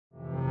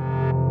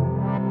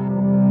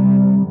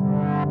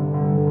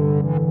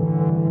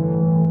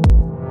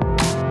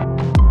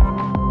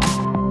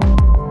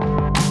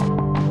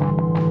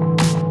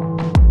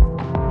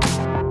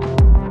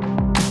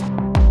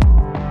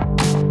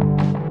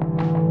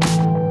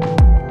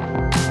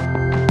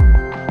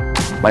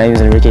My name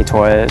is Enrique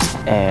Torres,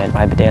 and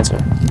I'm a dancer.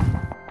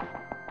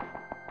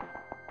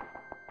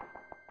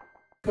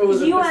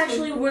 You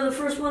actually were the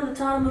first one to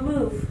taught him to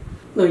move.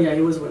 Oh yeah, he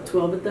was what,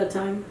 12 at that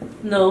time?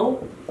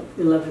 No.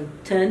 11.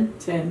 10.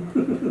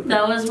 10.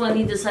 That was when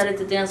he decided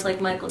to dance like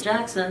Michael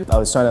Jackson. I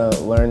was trying to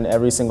learn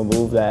every single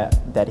move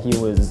that he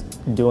was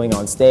doing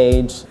on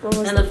stage.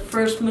 And the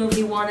first move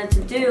he wanted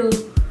to do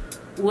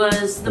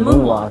was the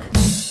moonwalk.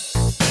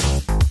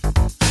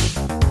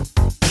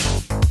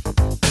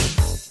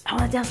 I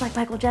want to dance like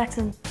Michael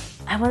Jackson.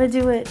 I want to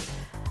do it.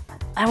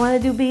 I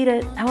want to do Beat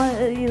It. I want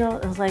to, you know,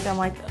 it's like, I'm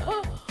like,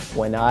 oh.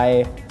 When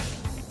I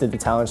did the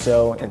talent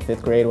show in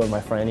 5th grade with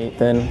my friend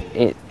Ethan,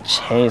 it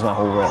changed my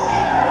whole world.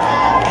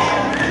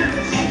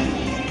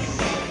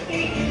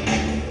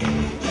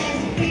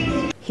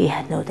 He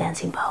had no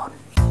dancing bone.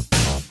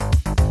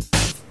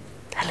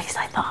 At least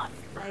I thought.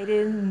 I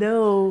didn't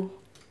know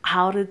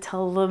how to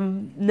tell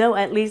them no.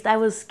 At least I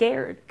was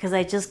scared because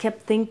I just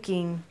kept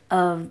thinking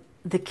of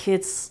the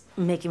kids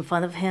making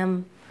fun of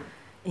him,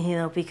 you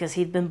know, because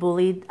he'd been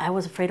bullied. I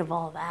was afraid of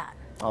all of that.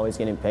 Always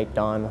getting picked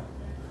on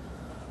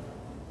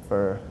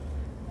for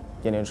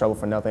getting in trouble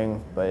for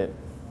nothing, but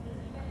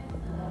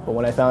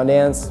when I found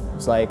dance,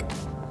 it's like,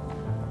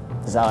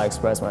 this is how I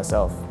express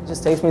myself. It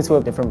just takes me to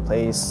a different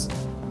place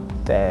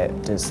that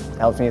just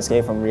helps me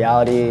escape from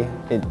reality.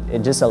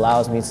 It just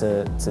allows me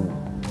to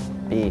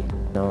be, you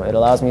know, it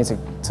allows me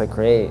to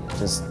create,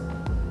 just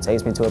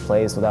takes me to a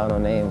place without no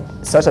name.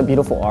 It's such a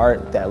beautiful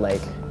art that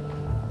like,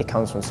 it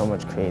comes from so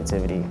much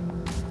creativity.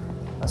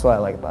 That's what I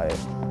like about it.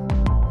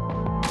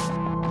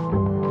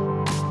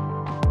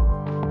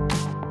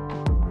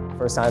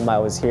 First time I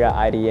was here at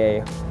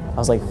IDA, I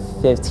was like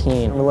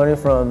 15. I'm learning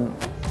from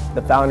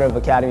the founder of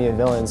Academy of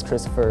Villains,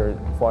 Christopher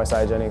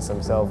Farside Jennings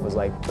himself, was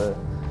like the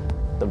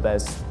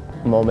best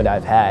moment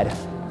I've had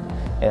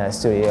in that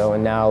studio.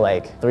 And now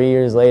like 3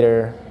 years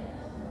later,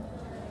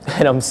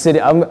 and I'm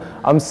sitting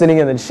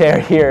in the chair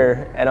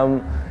here, and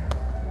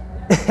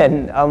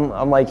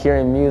I'm like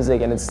hearing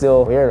music, and it's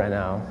still weird right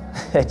now.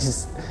 I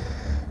just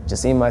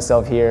seeing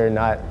myself here,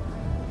 not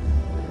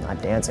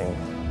dancing.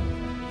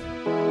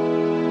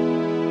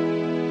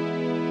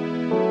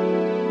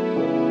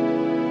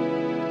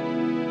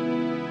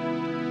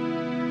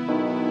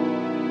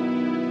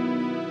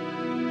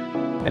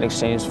 In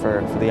exchange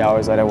for the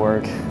hours that I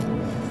work,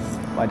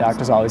 my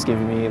doctor's always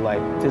giving me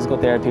like physical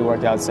therapy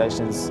workout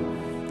sessions.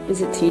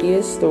 Is it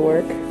tedious, the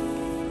work?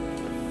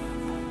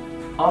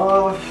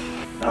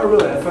 Not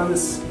really. I found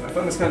this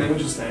kind of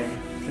interesting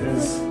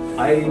because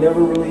I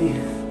never really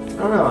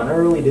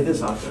did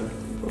this often.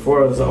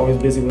 Before I was always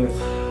busy with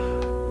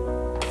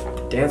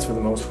dance for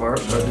the most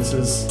part, but this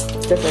is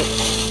different.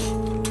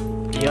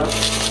 Yeah.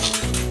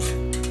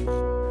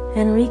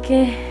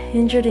 Enrique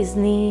injured his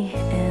knee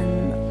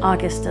in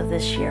August of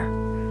this year.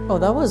 Oh,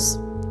 that was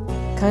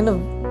kind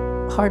of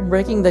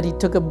heartbreaking that he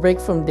took a break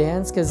from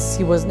dance because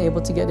he wasn't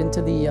able to get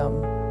into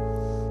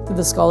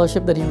the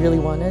scholarship that he really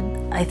wanted.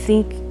 I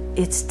think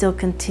it still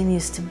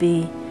continues to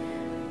be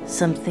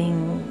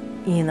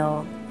something, you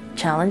know,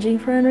 challenging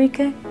for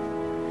Enrique.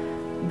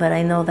 But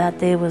I know that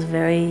day was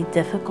very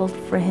difficult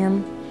for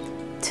him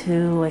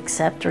to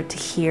accept or to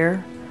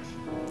hear.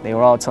 They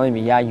were all telling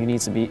me, yeah, you need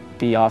to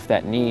be off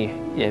that knee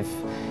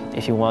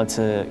if you want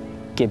to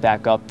get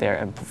back up there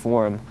and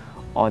perform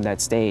on that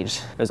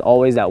stage. There's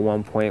always that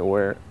one point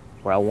where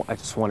I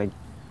just want to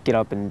get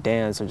up and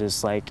dance, or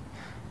just like,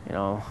 you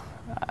know,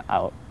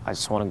 I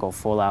just want to go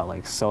full out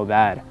like so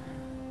bad.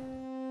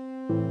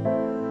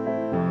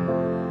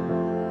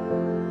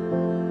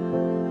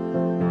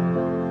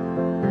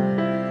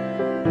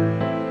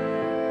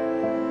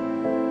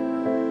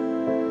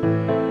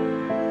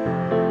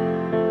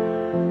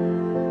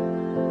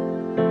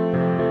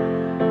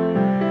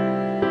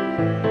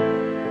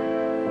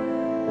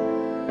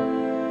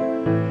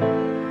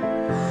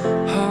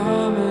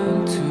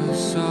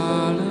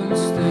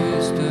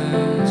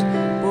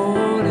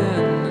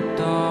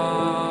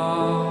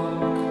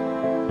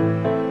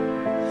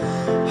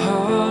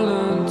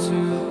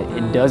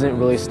 It doesn't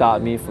really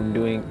stop me from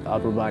doing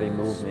upper body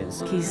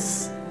movements.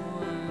 He's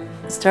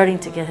starting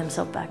to get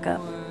himself back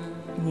up,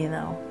 you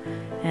know,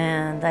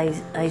 and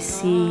I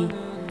see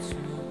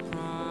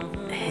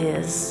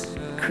his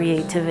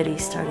creativity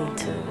starting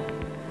to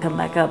come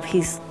back up.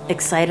 He's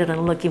excited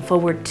and looking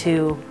forward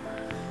to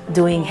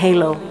doing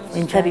Halo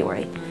in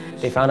February.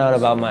 They found out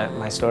about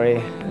my story,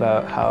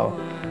 about how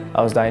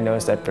I was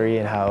diagnosed at 3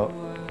 and how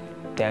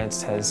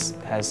dance has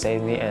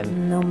saved me.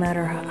 And no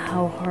matter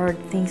how hard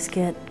things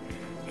get,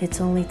 it's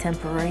only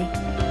temporary.